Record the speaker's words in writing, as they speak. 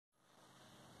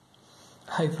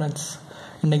Hi friends,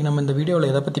 இன்னைக்கு நம்ம இந்த வீடியோவில்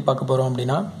எதை பற்றி பார்க்க போகிறோம்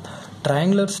அப்படின்னா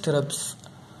ட்ரையாங்குலர் ஸ்டிரப்ஸ்.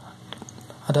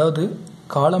 அதாவது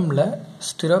காலமில்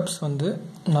ஸ்டிரப்ஸ் வந்து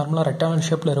நார்மலாக ரெக்டாங்குலர்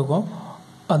ஷேப்பில் இருக்கும்,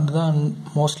 அதுதான்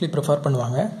மோஸ்ட்லி ப்ரிஃபர்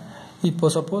பண்ணுவாங்க.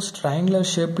 இப்போது சப்போஸ் ட்ரையாங்குலர்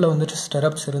ஷேப்பில் வந்துட்டு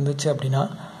ஸ்டிரப்ஸ் இருந்துச்சு அப்படின்னா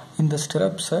இந்த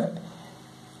ஸ்டிரப்ஸை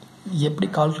எப்படி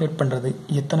கால்குலேட் பண்ணுறது,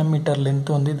 எத்தனை மீட்டர்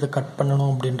லென்த் வந்து இதை கட்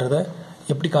பண்ணணும் அப்படின்றத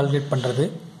எப்படி கால்குலேட் பண்ணுறது,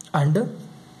 அண்டு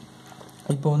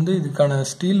இப்போ வந்து இதுக்கான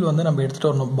ஸ்டீல் வந்து நம்ம எடுத்துகிட்டு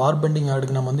வரணும், பார் பெண்டிங்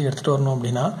ஆடுக்கு நம்ம வந்து எடுத்துகிட்டு வரணும்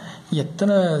அப்படின்னா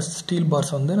எத்தனை ஸ்டீல் பார்ஸ்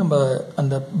வந்து நம்ம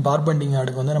அந்த பார் பெண்டிங்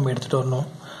ஆடுக்கு வந்து நம்ம எடுத்துகிட்டு வரணும்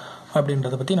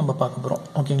அப்படின்றத பற்றி நம்ம பார்க்க போகிறோம்.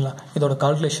 ஓகேங்களா, இதோட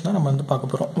கால்குலேஷனை நம்ம வந்து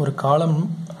பார்க்க போகிறோம்.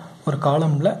 ஒரு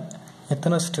காலமில்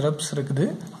எத்தனை ஸ்டிரப்ஸ் இருக்குது,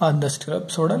 அந்த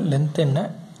ஸ்டிரப்ஸோட லென்த் என்ன,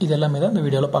 இது எல்லாமே தான் இந்த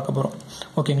வீடியோவில் பார்க்க போகிறோம்.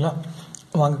 ஓகேங்களா,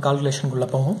 வாங்க கால்குலேஷனுக்குள்ளே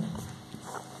போவோம்.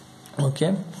 ஓகே,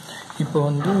 இப்போ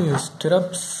வந்து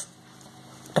ஸ்டிரப்ஸ்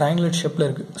ட்ரையாங்குலர் ஷேப்பில்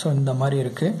இருக்குது. ஸோ இந்த மாதிரி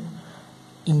இருக்குது.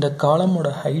 இந்த காலமோட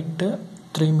ஹைட்டு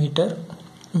 3 மீட்டர்.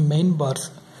 மெயின் பார்ஸ்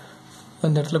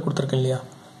இந்த இடத்துல கொடுத்துருக்கேன் இல்லையா,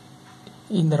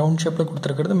 இந்த ரவுண்ட் ஷேப்பில்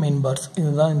கொடுத்துருக்கிறது மெயின் பார்ஸ்.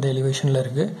 இதுதான் இந்த எலிவேஷனில்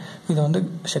இருக்குது. இதை வந்து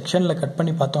செக்ஷனில் கட்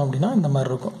பண்ணி பார்த்தோம் அப்படின்னா இந்த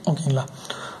மாதிரி இருக்கும். ஓகேங்களா,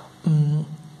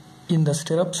 இந்த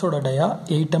ஸ்டிரப்ஸோட டயா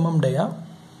 8 mm டயா,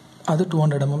 அது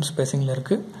 200 mm ஸ்பேசிங்கில்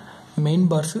இருக்குது. Main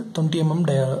bars 20 mm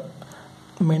டயா,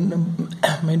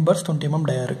 main parse 20 mm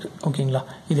டயா இருக்குது. ஓகேங்களா,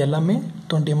 இது எல்லாமே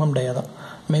 20 mm டயா தான்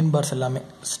மெயின் பார்ஸ் எல்லாமே.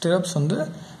 ஸ்டிரப்ஸ் வந்து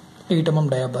 8 mm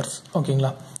டயா பார்ஸ்.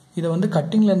 ஓகேங்களா, இதை வந்து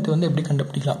கட்டிங் லென்த் வந்து எப்படி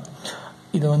கண்டுபிடிக்கலாம்,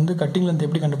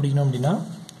 எப்படி கண்டுபிடிக்கணும் அப்படின்னா,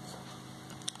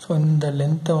 ஸோ இந்த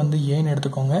லென்த்தை வந்து ஏன்னு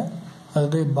எடுத்துக்கோங்க.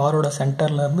 அதாவது பாரோட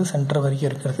சென்டர்லேருந்து சென்டர் வரைக்கும்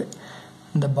இருக்கிறது,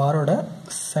 இந்த பாரோட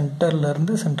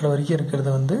சென்டர்லேருந்து சென்டர் வரைக்கும்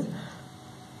இருக்கிறது வந்து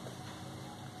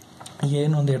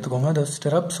ஏன்னு வந்து எடுத்துக்கோங்க. அது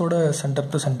ஸ்டிரப்ஸோட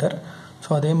சென்டர் டு சென்டர். ஸோ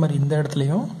அதே மாதிரி இந்த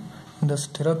இடத்துலையும் இந்த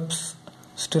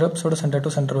ஸ்டிரப்ஸோட சென்டர்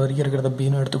டு சென்டர் வரைக்கும் இருக்கிறத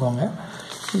பின்னு எடுத்துக்கோங்க.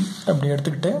 அப்படி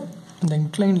எடுத்துக்கிட்டு இந்த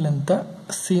இன்க்ளைன் லென்த்தை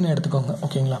சின்னு எடுத்துக்கோங்க.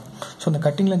 ஓகேங்களா, ஸோ இந்த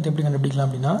கட்டிங் லென்த் எப்படி கண்டுபிடிக்கலாம்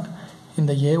அப்படின்னா,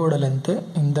 இந்த ஏவோட லென்த்து,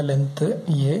 இந்த லென்த்து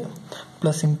ஏ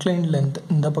ப்ளஸ் இன்க்ளைன் லென்த்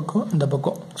இந்த பக்கம்,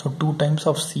 so 2 times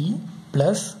of C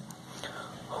plus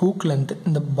hook length,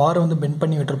 இந்த பாரை வந்து பெண்ட்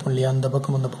பண்ணி விட்டுருப்போம் இல்லையா, அந்த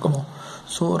பக்கமும்.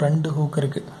 ஸோ 2 ஹூக்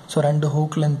இருக்குது. ஸோ 2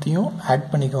 ஹூக் லென்த்தையும் ஆட்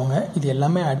பண்ணிக்கோங்க. இது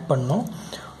எல்லாமே ஆட் பண்ணணும்.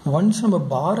 ஒன்ஸ் நம்ம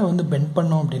பாரை வந்து பெண்ட்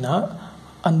பண்ணோம் அப்படின்னா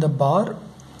அந்த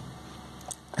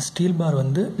ஸ்டீல் பார்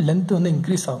வந்து லென்த் வந்து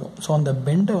இன்க்ரீஸ் ஆகும். ஸோ அந்த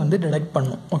பெண்டை வந்து டிடெக்ட்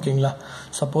பண்ணும். ஓகேங்களா,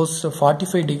 சப்போஸ்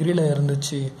 45 டிகிரியில்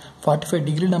இருந்துச்சு, 45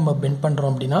 டிகிரி நம்ம பெண்ட்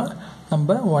பண்ணுறோம் அப்படின்னா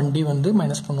நம்ம 1D வந்து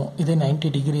மைனஸ் பண்ணுவோம். இதே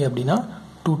 90 டிகிரி அப்படின்னா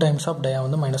 2 times ஆஃப் டயா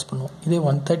வந்து மைனஸ் பண்ணுவோம். இதே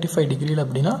 135 டிகிரியில்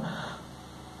அப்படின்னா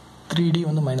 3D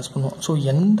வந்து மைனஸ் பண்ணுவோம். ஸோ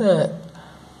எந்த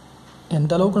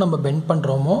அளவுக்கு நம்ம பெண்ட்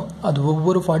பண்ணுறோமோ அது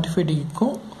ஒவ்வொரு 45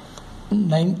 டிகிரிக்கும்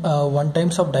 1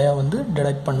 times ஆஃப் டயா வந்து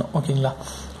டிடெக்ட் பண்ணும். ஓகேங்களா,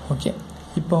 ஓகே,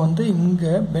 இப்போ வந்து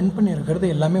இங்கே பெண்ட் பண்ணியிருக்கிறது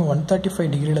எல்லாமே 135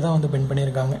 டிகிரியில் தான் வந்து பெண்ட்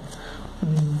பண்ணியிருக்காங்க.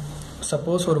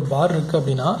 சப்போஸ் ஒரு பார் இருக்குது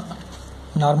அப்படின்னா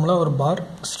நார்மலாக ஒரு பார்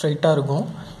ஸ்ட்ரைட்டாக இருக்கும்.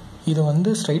 இது வந்து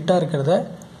ஸ்ட்ரைட்டாக இருக்கிறத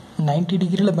 90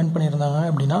 டிகிரியில் பெண்ட் பண்ணியிருந்தாங்க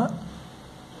அப்படின்னா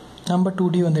நம்ம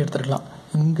 2D வந்து எடுத்துருக்கலாம்.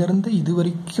 இங்கேருந்து இது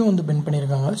வரைக்கும் வந்து பெண்ட்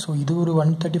பண்ணியிருக்காங்க. ஸோ இது ஒரு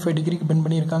 135 டிகிரிக்கு பெண்ட்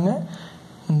பண்ணியிருக்காங்க,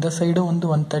 இந்த சைடும் வந்து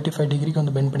 135 டிகிரிக்கு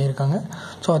வந்து பெண்ட் பண்ணியிருக்காங்க.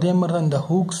 ஸோ அதே மாதிரி தான் இந்த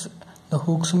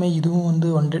ஹூக்ஸுமே இதுவும் வந்து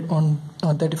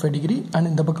 135 டிகிரி அண்ட்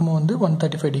இந்த பக்கமும் வந்து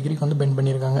 135 டிகிரிக்கு வந்து பெண்ட்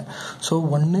பண்ணியிருக்காங்க. ஸோ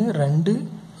 1 2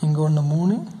 இங்கே 1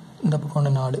 3 இந்த பக்கம்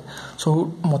 1 4. ஸோ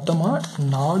மொத்தமாக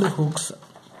 4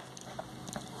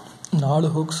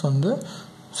 ஹூக்ஸ் வந்து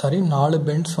 4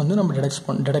 பெண்ட்ஸ் வந்து நம்ம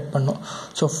டிடெக்ட் பண்ணோம்.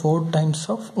 ஸோ 4 times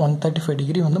ஆஃப் 135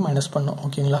 டிகிரி வந்து மைனஸ் பண்ணோம்.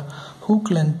 ஓகேங்களா, ஹூக்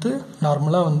லென்த்து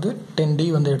நார்மலாக வந்து 10D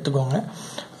வந்து எடுத்துக்கோங்க.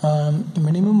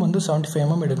 மினிமம் வந்து 75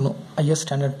 mm எடுக்கணும் ஐஎஸ்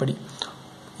ஸ்டாண்டர்ட் படி.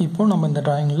 இப்போது நம்ம இந்த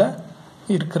ட்ராயிங்கில்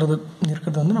இருக்கிறது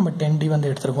வந்து நம்ம 10D வந்து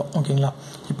எடுத்துருக்கோம். ஓகேங்களா,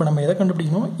 இப்போ நம்ம எதை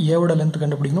கண்டுபிடிக்கணும், ஏவோட லென்த்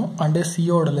கண்டுபிடிக்கணும் அண்டு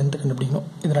சியோட லென்த் கண்டுபிடிக்கணும்.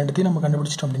 இது ரெண்டுத்தையும் நம்ம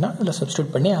கண்டுபிடிச்சிட்டோம் அப்படின்னா இதில்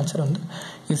சப்ஸ்டியூட் பண்ணி ஆன்சர் வந்து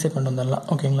ஈஸியாக கொண்டு வந்துடலாம்.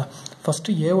 ஓகேங்களா,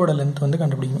 ஃபஸ்ட்டு ஏவோட லென்த் வந்து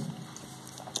கண்டுபிடிக்கணும்.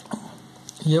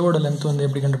 ஏவோட லென்த் வந்து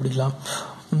எப்படி கண்டுபிடிக்கலாம்,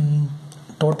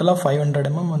 டோட்டலாக 500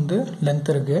 mm வந்து லென்த்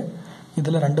இருக்குது.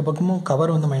 இதில் 2 பக்கமும்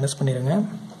கவர் வந்து மைனஸ் பண்ணிடுங்க.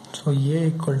 ஸோ ஏ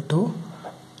ஈக்குவல் டு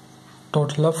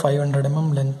டோட்டலாக 500 mm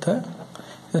லென்த்து,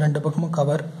 இது 2 பக்கமும்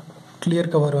கவர்,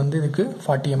 கிளியர் கவர் வந்து இதுக்கு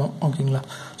 40 mm. ஓகேங்களா,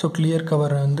 ஸோ கிளியர்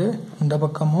கவர் வந்து இந்த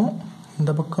பக்கமும்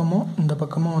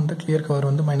வந்து கிளியர் கவர்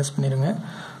வந்து மைனஸ் பண்ணிடுங்க.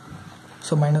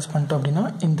 ஸோ மைனஸ் பண்ணிட்டோம் அப்படின்னா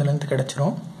இந்த லென்த்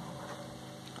கிடச்சிரும்.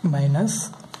 மைனஸ்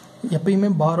எப்பயுமே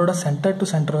பாரோட சென்டர் டு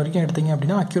சென்டர் வரைக்கும் எடுத்தீங்க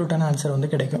அப்படின்னா அக்யூரேட்டான ஆன்சர் வந்து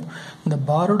கிடைக்கும். இந்த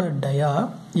பாரோட டயா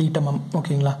 8 mm.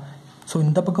 ஓகேங்களா, ஸோ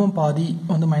இந்த பக்கம் பாதி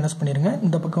வந்து மைனஸ் பண்ணிடுங்க,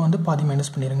 இந்த பக்கம் வந்து பாதி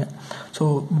மைனஸ் பண்ணிடுங்க. So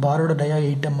பாரோட டயா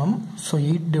 8 mm. ஸோ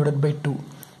 8 / 2,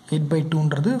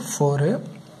 8/2ன்றது 4.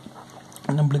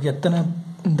 நம்மளுக்கு எத்தனை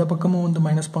இந்த பக்கமும் வந்து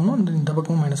மைனஸ் பண்ணணும், இந்த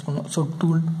பக்கமும் மைனஸ் பண்ணணும். ஸோ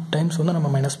 2 டைம்ஸ் வந்து நம்ம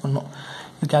மைனஸ் பண்ணணும்.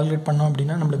 இது கால்குலேட் பண்ணோம்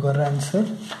அப்படின்னா நம்மளுக்கு வர ஆன்சர்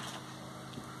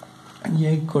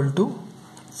A =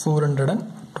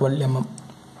 412 mm.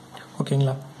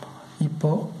 ஓகேங்களா?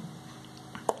 இப்போது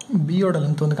பியோட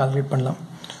லென்த் வந்து கால்குலேட் பண்ணலாம்.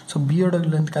 ஸோ பியோட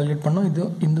லென்த் கால்குலேட் பண்ணோம்.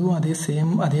 இதுவும்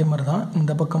அதே மாதிரி தான்.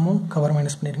 இந்த பக்கமும் கவர்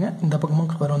மைனஸ் பண்ணிடுங்க, இந்த பக்கமும்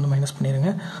கவர் வந்து மைனஸ் பண்ணிடுங்க.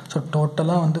 ஸோ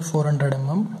டோட்டலாக வந்து 400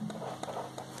 mm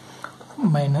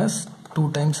minus 2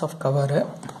 times of cover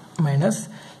minus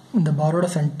இந்த பாரோட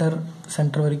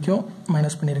சென்டர் வரைக்கும்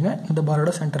மைனஸ் பண்ணிடுங்க, இந்த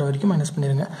பாரோட சென்டர் வரைக்கும் மைனஸ்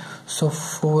பண்ணிடுங்க. ஸோ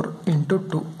 4 ×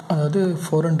 2, அதாவது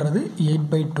 4ன்றது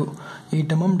 8/2,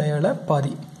 8 mm டயாவில்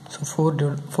பாதி. ஸோ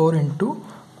 4 ×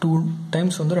 2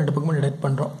 டைம்ஸ் வந்து ரெண்டு பக்கமும் டிவைட்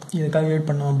பண்ணுறோம். இதை கால்குலேட்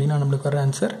பண்ணோம் அப்படின்னா நம்மளுக்கு வர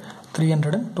ஆன்சர்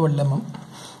 312 mm.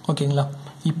 ஓகேங்களா?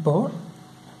 இப்போது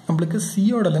நம்மளுக்கு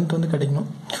சியோட லென்த் வந்து கிடைக்கணும்.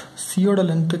 சியோட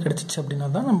லென்த்து கிடைச்சிச்சு அப்படின்னா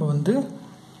தான் நம்ம வந்து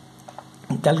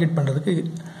கால்குலேட் பண்ணுறதுக்கு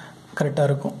கரெக்டாக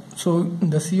இருக்கும். ஸோ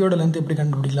இந்த சியோட லென்த் எப்படி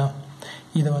கண்டுபிடிக்கலாம்?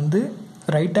 இதை வந்து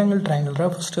ரைட் ஆங்கிள் ட்ரையாங்குலராக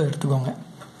ஃபஸ்ட்டு எடுத்துக்கோங்க.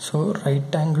 ஸோ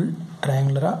ரைட் ஆங்கிள்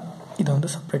ட்ரையாங்குலராக இதை வந்து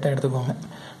செப்பரேட்டாக எடுத்துக்கோங்க.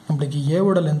 நம்மளுக்கு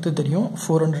ஏவோட லென்த்து தெரியும்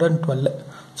 412.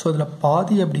 ஸோ இதில்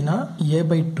பாதி அப்படின்னா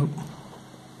A/2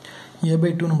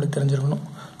 நம்மளுக்கு தெரிஞ்சிருக்கணும்.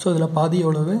 ஸோ இதில் பாதி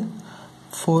எவ்வளவு?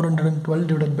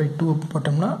 412 / 2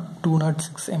 போட்டோம்னா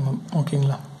 206 mm.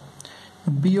 ஓகேங்களா?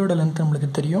 பியோட லென்த் நம்மளுக்கு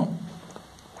தெரியும்,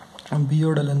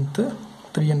 பியோட லென்த்து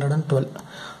 312.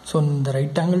 ஸோ இந்த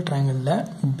ரைட் ஆங்கிள் ட்ரையாங்கிளில்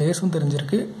பேஸும்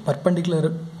தெரிஞ்சிருக்கு, பர்பண்டிகுலர்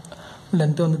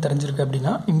லென்த்து வந்து தெரிஞ்சிருக்கு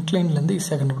அப்படின்னா இன்க்ளைன்லேருந்து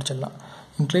ஈஸியாக கண்டுபிடிச்சிடலாம்.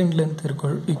 Incline length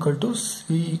equal to C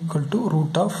 √,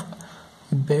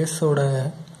 பேஸோட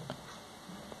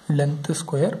length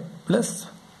square plus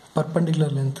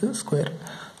perpendicular length square.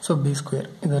 So B².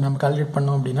 இதை நம்ம கால்குலேட்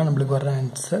பண்ணோம் அப்படின்னா நம்மளுக்கு வர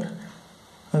ஆன்சர்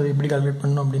அது எப்படி கால்குலேட்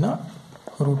பண்ணோம் அப்படின்னா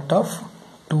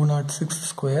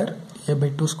 √206²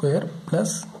 A/2²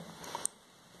 ப்ளஸ்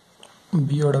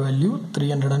பியோட வேல்யூ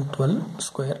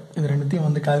 312². இது ரெண்டுத்தையும்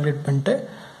வந்து கால்குலேட் பண்ணிட்டு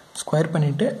ஸ்கொயர்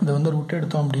பண்ணிவிட்டு இதை வந்து ரூட்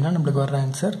எடுத்தோம் அப்படின்னா நம்மளுக்கு வர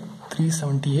ஆன்சர்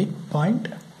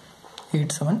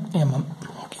 378.87 mm.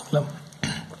 ஓகேங்களா?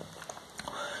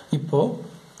 இப்போது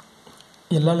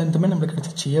எல்லா லென்த்துமே நம்மளுக்கு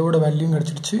கிடச்சிருச்சு. ஏவோட வேல்யூவும்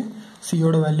கிடச்சிருச்சு,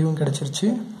 சியோட வேல்யூவும் கிடச்சிருச்சு.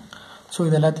 ஸோ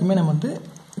இது எல்லாத்தையுமே நம்ம வந்து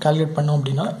கால்குலேட் பண்ணோம்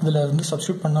அப்படின்னா இதில் வந்து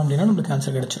சப்ஸ்டியூட் பண்ணோம் அப்படின்னா நம்மளுக்கு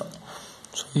ஆன்சர் கிடச்சிரும்.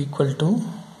 So equal to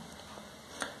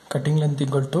cutting length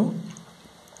equal to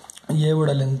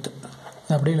ஏவோட லென்த்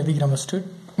அப்படியே எழுதிக்கிறோம். First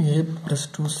A +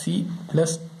 2C +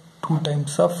 2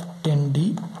 times of 10D.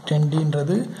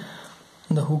 10Dன்றது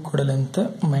இந்த ஹூக்கோட length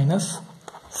minus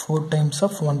 4 times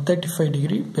of 135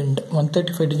 degree bend.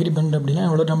 135 degree bend அப்படின்னா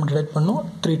எவ்வளோ நம்ம டிவைட் பண்ணோம்?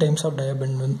 3 டைம்ஸ் ஆஃப் டயா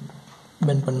பெண்ட்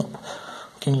பண்ணோம்.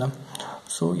 ஓகேங்களா?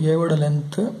 ஸோ ஏவோட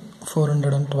லென்த்து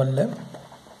 412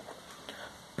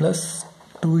 ப்ளஸ்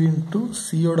 2 ×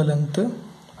 சியோட லென்த்து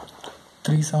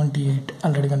 378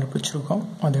 ஆல்ரெடி கண்டுபிடிச்சிருக்கோம்,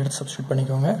 அதை எடுத்து சப்ஸ்டியூட்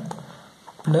பண்ணிக்கோங்க.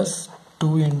 Plus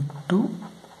 2 ×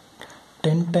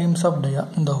 10 times of டயா.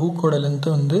 இந்த ஹூக்கோட லென்த்து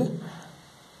வந்து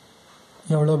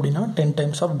எவ்வளோ அப்படின்னா 10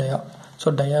 டைம்ஸ் ஆஃப் டயா. ஸோ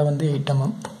டயா வந்து 8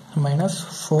 mm minus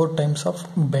 4 times of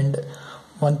bend.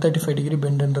 135 degree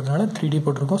பெண்டுன்றதுனால 3D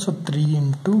போட்டிருக்கோம். So 3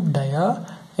 × டயா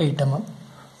 8 mm.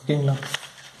 ஓகேங்களா?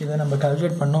 இதை நம்ம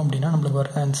கால்குலேட் பண்ணோம் அப்படின்னா நம்மளுக்கு வர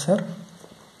answer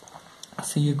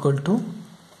C equal to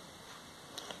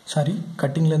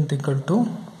cutting length equal to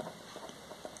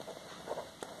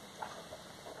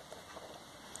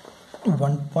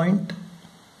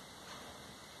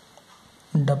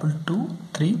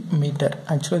 1.223 metre.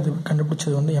 ஆக்சுவலாக இது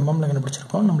கண்டுபிடிச்சது வந்து எம்எம்ல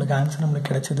கண்டுபிடிச்சிருக்கோம். நம்மளுக்கு ஆன்சர் நம்மளுக்கு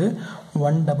கிடைச்சது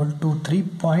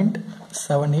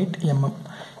 1223.78 mm.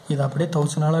 இதை அப்படியே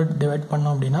 1000ஆல் டிவைட்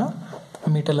பண்ணோம் அப்படின்னா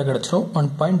மீட்டரில் கிடச்சிரும்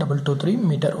 1.223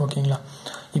 மீட்டர். ஓகேங்களா?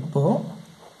 இப்போது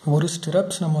ஒரு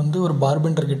ஸ்டிரப்ஸ் நம்ம வந்து ஒரு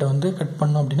பார்பெண்டர் கிட்ட வந்து கட்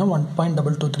பண்ணோம் அப்படின்னா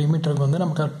 1.223 மீட்டருக்கு வந்து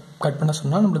நம்ம கட் பண்ண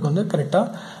சொன்னால் நம்மளுக்கு வந்து கரெக்டாக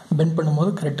பெண்ட்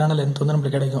பண்ணும்போது கரெக்டான லென்த் வந்து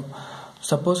நம்மளுக்கு கிடைக்கும்.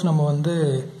 சப்போஸ் நம்ம வந்து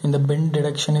இந்த பெண்ட்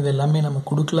டிடக்ஷன் இது எல்லாமே நம்ம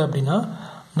கொடுக்கல அப்படின்னா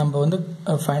நம்ம வந்து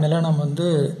ஃபைனலாக நம்ம வந்து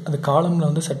அது காலமில்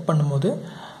வந்து செட் பண்ணும்போது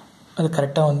அது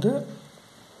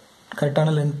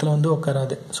கரெக்டான லென்த்தில் வந்து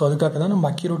உட்காராது. ஸோ அதுக்காக தான் நம்ம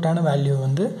அக்யூரேட்டான வேல்யூ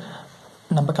வந்து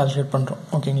நம்ம கால்குலேட் பண்ணுறோம்.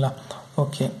 ஓகேங்களா?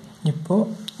 ஓகே, இப்போது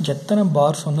எத்தனை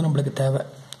பார்ஸ் வந்து நம்மளுக்கு தேவை?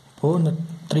 இப்போது இந்த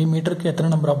 3 மீட்டருக்கு எத்தனை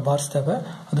நம்பர் ஆஃப் பார்ஸ் தேவை,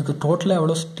 அதுக்கு டோட்டலாக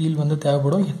எவ்வளோ ஸ்டீல் வந்து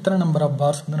தேவைப்படும், எத்தனை நம்பர் ஆஃப்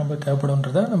பார்ஸ் வந்து நம்மளுக்கு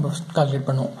தேவைப்படும்ன்றதை நம்ம கால்குலேட்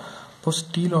பண்ணுவோம். இப்போது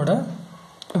ஸ்டீலோட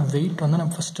வெயிட் வந்து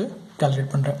நான் ஃபஸ்ட்டு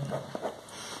கால்குலேட் பண்ணுறேன்.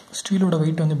 ஸ்டீலோட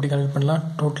வெயிட் வந்து எப்படி கால்குலேட் பண்ணலாம்?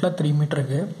 டோட்டலாக 3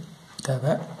 மீட்டருக்கு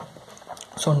தேவை.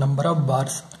 ஸோ நம்பர் ஆஃப்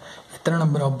பார்ஸ், எத்தனை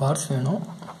நம்பர் ஆஃப் பார்ஸ் வேணும்,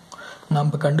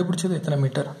 நம்ம கண்டுபிடிச்சது எத்தனை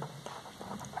மீட்டர்?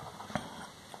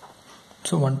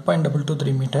 So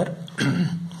 1.223 metre.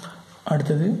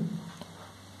 அடுத்தது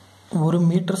 1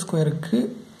 மீட்டர் ஸ்கொயருக்கு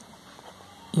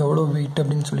எவ்வளோ வெயிட்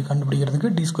அப்படின்னு சொல்லி கண்டுபிடிக்கிறதுக்கு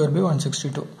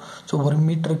d²/162. ஸோ 1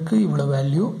 மீட்டருக்கு இவ்வளோ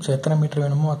வேல்யூ. ஸோ எத்தனை மீட்டர்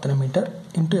வேணுமோ அத்தனை மீட்டர்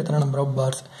இன்ட்டு எத்தனை நம்பர் ஆஃப்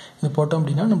பார்ஸ் இது போட்டோம்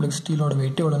அப்படின்னா நம்மளுக்கு ஸ்டீலோட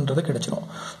வெயிட் எவ்வளோன்றது கிடச்சிரும்.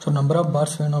 ஸோ நம்பர் ஆஃப்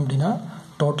பார்ஸ் வேணும் அப்படின்னா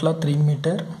டோட்டலாக 3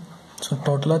 மீட்டர். ஸோ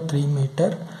டோட்டலாக 3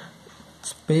 மீட்டர்,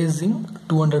 ஸ்பேஸிங்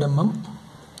 200 mm.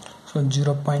 ஸோ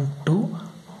 0.2.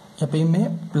 எப்பயுமே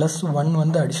 +1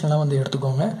 வந்து அடிஷ்னலாக வந்து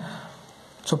எடுத்துக்கோங்க.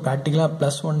 ஸோ ப்ராக்டிக்கலாக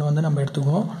 +1 வந்து நம்ம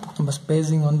எடுத்துக்குவோம். நம்ம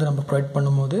ஸ்பேஸிங் வந்து நம்ம ப்ரொவைட்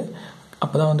பண்ணும்போது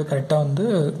அப்போ தான் வந்து கரெக்டாக வந்து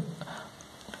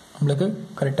நம்மளுக்கு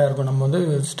கரெக்டாக இருக்கும். நம்ம வந்து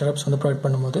ஸ்டெரப்ஸ் வந்து ப்ரொவைட்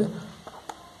பண்ணும்போது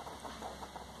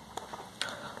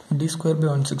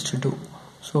d²/162.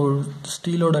 ஸோ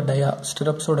ஸ்டீலோட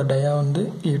ஸ்டெரப்ஸோட டயா வந்து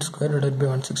 8² /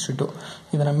 162.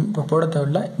 இதை நம்ம இப்போ போட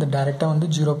தேவையில்ல. இது டேரெக்டாக வந்து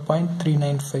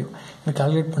 0.395 இதை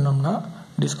கால்குலேட் பண்ணோம்னா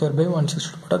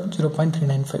d²/162 போட்டால்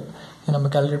 0.395. இதை நம்ம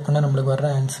கால்குலேட் பண்ணால் நம்மளுக்கு வர்ற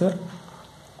ஆன்சர்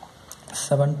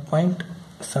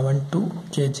 7.72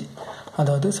 kg.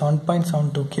 அதாவது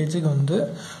 7.72 kgக்கு வந்து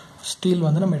ஸ்டீல்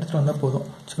வந்து நம்ம எடுத்துகிட்டு வந்தால் போதும்.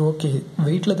 சரி, ஓகே,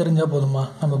 வெயிட்டில் தெரிஞ்சால் போதுமா?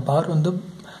 நம்ம பார் வந்து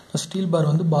ஸ்டீல் பார்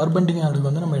வந்து பார் பெண்டிங் யார்டுக்கு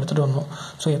வந்து நம்ம எடுத்துகிட்டு வந்தோம்.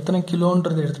 ஸோ எத்தனை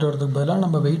கிலோன்றது எடுத்துகிட்டு வரதுக்கு பதிலாக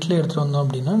நம்ம வெயிட்லேயே எடுத்துகிட்டு வந்தோம்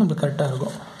அப்படின்னா நம்மளுக்கு கரெக்டாக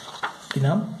இருக்கும்.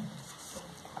 அப்படின்னா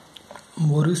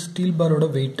ஒரு ஸ்டீல் பாரோட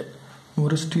வெயிட்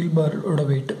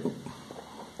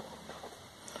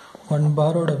 1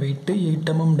 பாரோட வெயிட்டு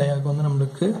 8 mm டயாக்கு வந்து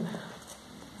நம்மளுக்கு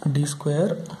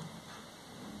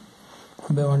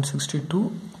d²/162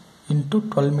 ×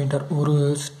 12 மீட்டர். ஒரு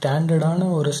ஸ்டாண்டர்டான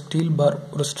ஒரு ஸ்டீல் பார்,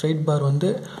 ஒரு ஸ்ட்ரெயிட் பார் வந்து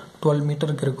 12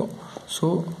 மீட்டருக்கு இருக்கும். ஸோ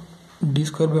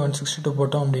d²/162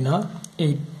 போட்டோம் அப்படின்னா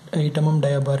 8 mm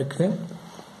டயா பாருக்கு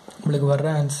நம்மளுக்கு வர்ற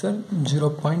ஆன்சர்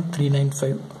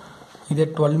 0.395. இதே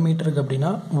 12 மீட்டருக்கு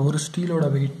அப்படின்னா ஒரு ஸ்டீலோட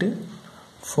வெயிட்டு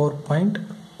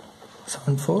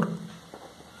 4.74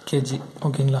 kg.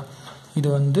 ஓகேங்களா? இது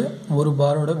வந்து ஒரு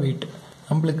பாரோட வெயிட்.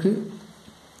 நம்மளுக்கு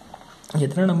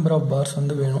எத்தனை நம்பர் ஆஃப் பார்ஸ்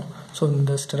வந்து வேணும்? ஸோ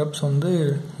இந்த ஸ்டெரப்ஸ் வந்து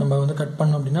நம்ம வந்து கட்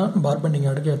பண்ணோம் அப்படின்னா பார் பெண்டிங்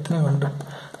யார்டுக்கு எத்தனை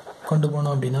கொண்டு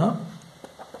போனோம் அப்படின்னா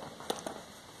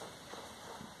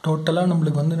டோட்டலாக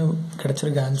நம்மளுக்கு வந்து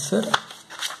கிடச்சிருக்க answer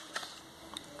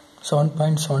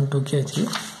 7.72 kg.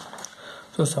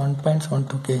 So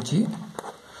 7.72 kg.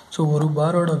 So ஒரு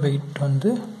பாரோட வெயிட் வந்து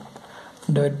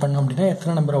டிவைட் பண்ணோம் அப்படின்னா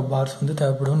எத்தனை நம்பர் ஆஃப் பார்ஸ் வந்து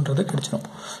தேவைப்படும்ன்றது கிடச்சிடும்.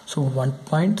 ஸோ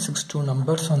 1.62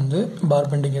 நம்பர்ஸ் வந்து பார்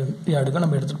பெண்டிங் யார்டுக்கு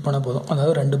நம்ம எடுத்துகிட்டு போனால் போதும்.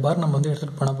 அதாவது 2 பார் நம்ம வந்து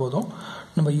எடுத்துகிட்டு போனால் போதும்.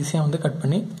 நம்ம ஈஸியாக வந்து கட்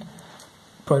பண்ணி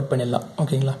ப்ரொவைட் பண்ணிடலாம்.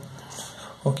 ஓகேங்களா?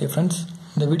 ஓகே ஃப்ரெண்ட்ஸ்,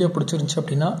 இந்த வீடியோ பிடிச்சிருந்துச்சி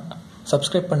அப்படின்னா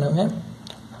சப்ஸ்கிரைப் பண்ணுங்கள்.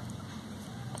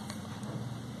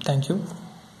 தேங்க்யூ.